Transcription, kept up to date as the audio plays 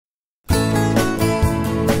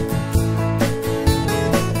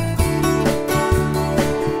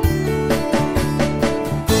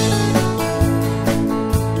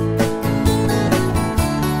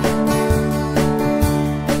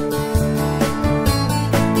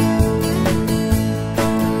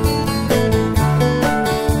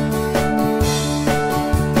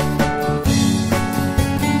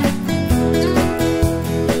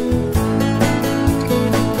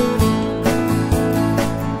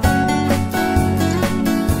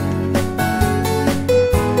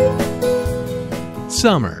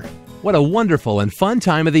Summer. What a wonderful and fun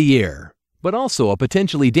time of the year, but also a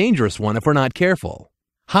potentially dangerous one if we're not careful.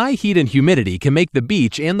 High heat and humidity can make the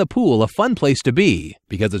beach and the pool a fun place to be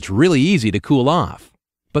because it's really easy to cool off.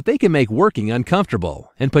 But they can make working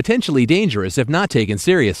uncomfortable and potentially dangerous if not taken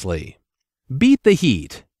seriously. Beat the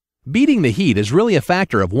heat. Beating the heat is really a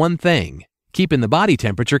factor of one thing: keeping the body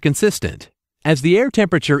temperature consistent. As the air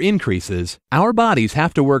temperature increases, our bodies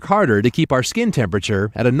have to work harder to keep our skin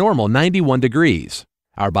temperature at a normal 91 degrees.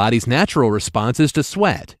 Our body's natural response is to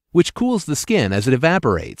sweat, which cools the skin as it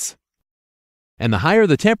evaporates. And the higher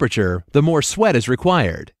the temperature, the more sweat is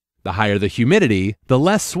required. The higher the humidity, the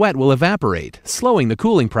less sweat will evaporate, slowing the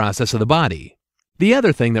cooling process of the body. The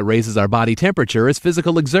other thing that raises our body temperature is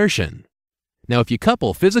physical exertion. Now, if you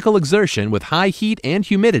couple physical exertion with high heat and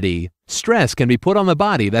humidity, stress can be put on the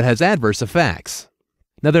body that has adverse effects.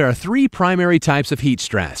 Now, there are three primary types of heat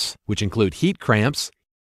stress, which include heat cramps,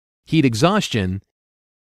 heat exhaustion,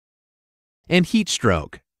 and heat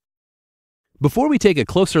stroke. Before we take a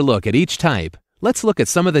closer look at each type, let's look at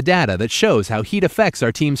some of the data that shows how heat affects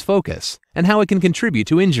our team's focus and how it can contribute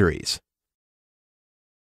to injuries.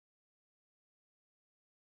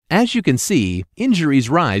 As you can see, injuries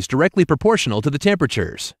rise directly proportional to the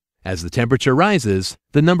temperatures. As the temperature rises,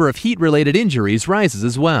 the number of heat-related injuries rises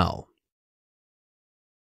as well.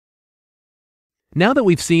 Now that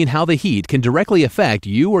we've seen how the heat can directly affect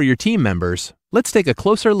you or your team members, let's take a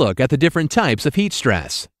closer look at the different types of heat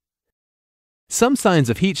stress. Some signs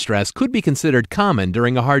of heat stress could be considered common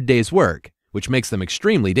during a hard day's work, which makes them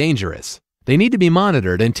extremely dangerous. They need to be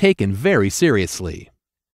monitored and taken very seriously.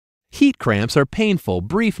 Heat cramps are painful,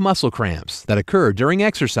 brief muscle cramps that occur during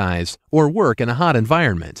exercise or work in a hot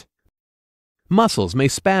environment. Muscles may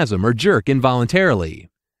spasm or jerk involuntarily.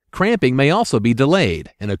 Cramping may also be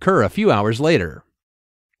delayed and occur a few hours later.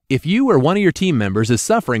 If you or one of your team members is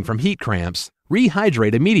suffering from heat cramps,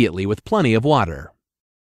 rehydrate immediately with plenty of water.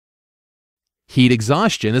 Heat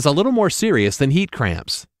exhaustion is a little more serious than heat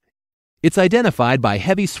cramps. It's identified by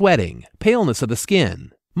heavy sweating, paleness of the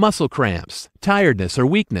skin, muscle cramps, tiredness or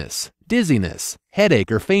weakness, dizziness,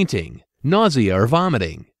 headache or fainting, nausea or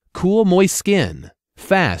vomiting, cool, moist skin,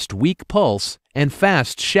 fast, weak pulse, and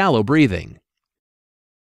fast, shallow breathing.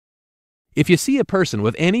 If you see a person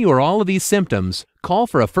with any or all of these symptoms, call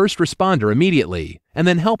for a first responder immediately and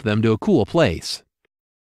then help them to a cool place.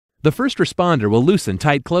 The first responder will loosen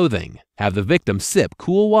tight clothing, have the victim sip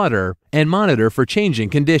cool water, and monitor for changing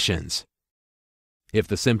conditions. If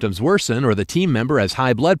the symptoms worsen or the team member has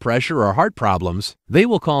high blood pressure or heart problems, they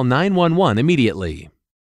will call 911 immediately.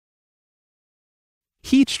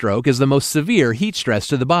 Heat stroke is the most severe heat stress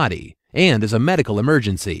to the body and is a medical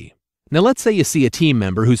emergency. Now let's say you see a team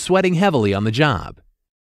member who's sweating heavily on the job.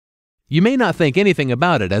 You may not think anything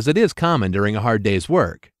about it as it is common during a hard day's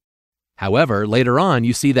work. However, later on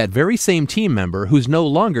you see that very same team member who's no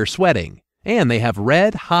longer sweating and they have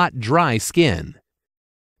red, hot, dry skin.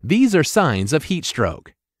 These are signs of heat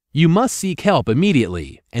stroke. You must seek help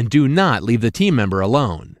immediately and do not leave the team member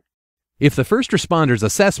alone. If the first responder's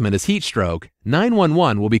assessment is heat stroke,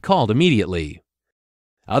 911 will be called immediately.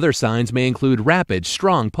 Other signs may include rapid,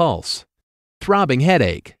 strong pulse, throbbing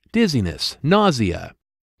headache, dizziness, nausea,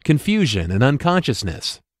 confusion, and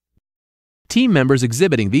unconsciousness. Team members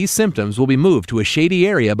exhibiting these symptoms will be moved to a shady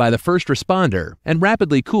area by the first responder and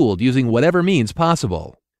rapidly cooled using whatever means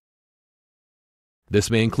possible. This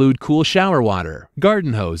may include cool shower water,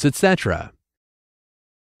 garden hose, etc.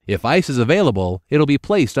 If ice is available, it'll be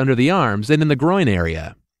placed under the arms and in the groin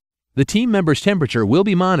area. The team member's temperature will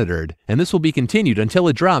be monitored, and this will be continued until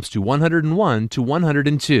it drops to 101 to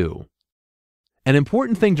 102. An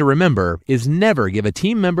important thing to remember is never give a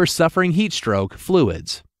team member suffering heat stroke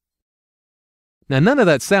fluids. Now, none of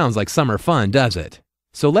that sounds like summer fun, does it?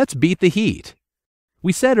 So let's beat the heat.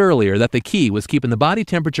 We said earlier that the key was keeping the body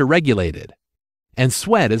temperature regulated. And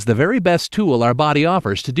sweat is the very best tool our body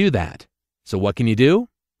offers to do that. So what can you do?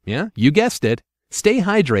 Yeah, you guessed it. Stay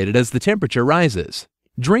hydrated as the temperature rises.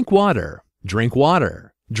 Drink water, drink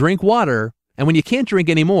water, drink water, and when you can't drink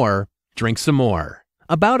anymore, drink some more.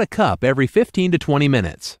 About a cup every 15 to 20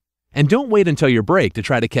 minutes. And don't wait until your break to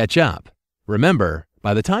try to catch up. Remember,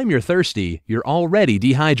 by the time you're thirsty, you're already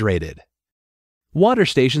dehydrated. Water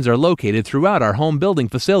stations are located throughout our home building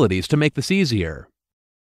facilities to make this easier.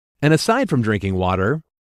 And aside from drinking water,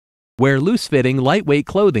 wear loose-fitting, lightweight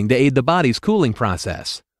clothing to aid the body's cooling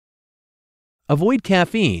process. Avoid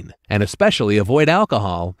caffeine, and especially avoid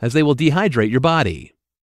alcohol, as they will dehydrate your body.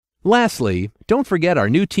 Lastly, don't forget our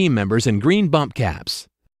new team members in green bump caps,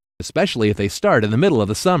 especially if they start in the middle of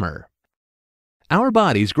the summer. Our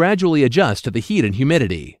bodies gradually adjust to the heat and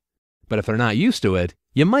humidity, but if they're not used to it,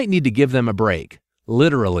 you might need to give them a break,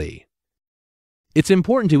 literally. It's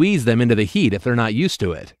important to ease them into the heat if they're not used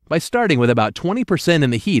to it, by starting with about 20% in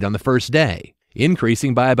the heat on the first day,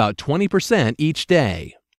 increasing by about 20% each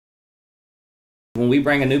day. When we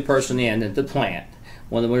bring a new person in at the plant,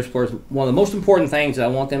 one of the most important things that I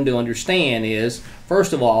want them to understand is,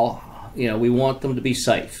 first of all, we want them to be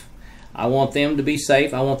safe. I want them to be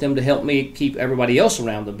safe. I want them to help me keep everybody else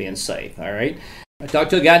around them being safe, all right? I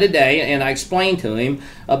talked to a guy today, and I explained to him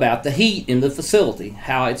about the heat in the facility,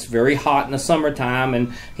 how it's very hot in the summertime,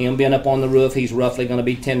 and him being up on the roof, he's roughly going to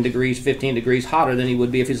be 10 degrees, 15 degrees hotter than he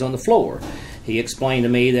would be if he's on the floor. He explained to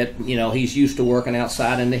me that, he's used to working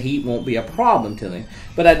outside and the heat won't be a problem to him.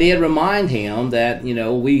 But I did remind him that,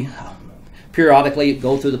 we periodically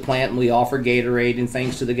go through the plant and we offer Gatorade and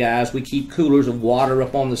things to the guys. We keep coolers of water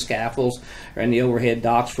up on the scaffolds or in the overhead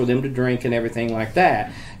docks for them to drink and everything like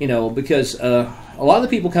that. Because a lot of the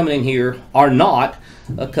people coming in here are not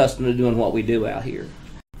accustomed to doing what we do out here.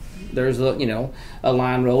 There's a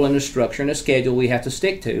line roll and a structure and a schedule we have to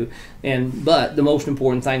stick to, but the most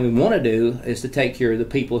important thing we want to do is to take care of the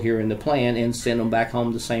people here in the plant and send them back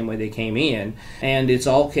home the same way they came in. And it's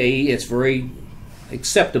okay, it's very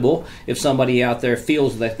acceptable if somebody out there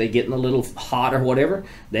feels that they're getting a little hot or whatever,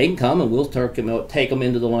 they can come and we'll take them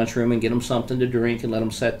into the lunchroom and get them something to drink and let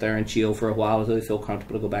them sit there and chill for a while until they feel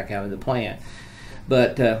comfortable to go back out in the plant.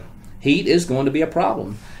 But heat is going to be a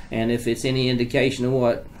problem, and if it's any indication of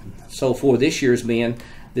what so far this year's been,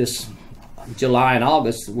 this July and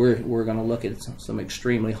August, we're going to look at some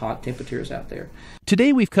extremely hot temperatures out there.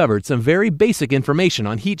 Today we've covered some very basic information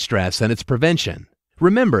on heat stress and its prevention.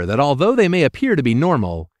 Remember that although they may appear to be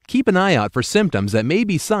normal, keep an eye out for symptoms that may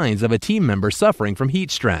be signs of a team member suffering from heat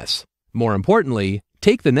stress. More importantly,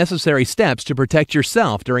 take the necessary steps to protect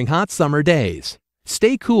yourself during hot summer days.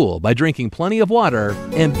 Stay cool by drinking plenty of water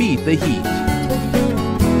and beat the heat.